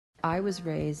I was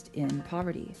raised in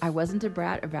poverty. I wasn't a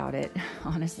brat about it,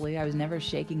 honestly. I was never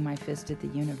shaking my fist at the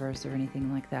universe or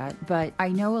anything like that. But I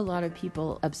know a lot of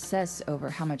people obsess over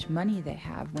how much money they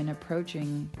have when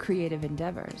approaching creative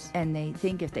endeavors. And they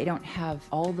think if they don't have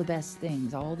all the best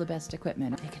things, all the best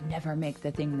equipment, they can never make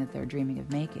the thing that they're dreaming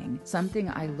of making. Something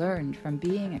I learned from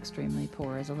being extremely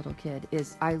poor as a little kid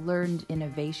is I learned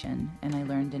innovation and I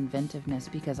learned inventiveness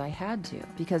because I had to.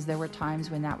 Because there were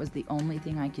times when that was the only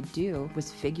thing I could do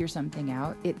was figure something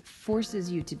out. It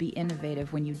forces you to be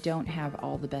innovative when you don't have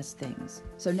all the best things.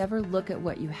 So never look at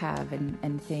what you have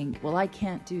and think, well, I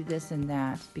can't do this and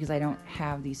that because I don't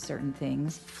have these certain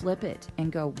things. Flip it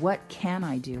and go, what can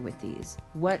I do with these?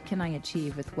 What can I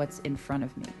achieve with what's in front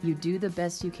of me? You do the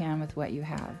best you can with what you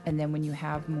have. And then when you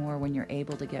have more, when you're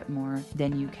able to get more,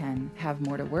 then you can have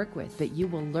more to work with. But you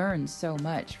will learn so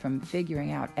much from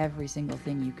figuring out every single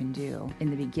thing you can do in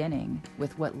the beginning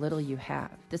with what little you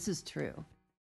have. This is true.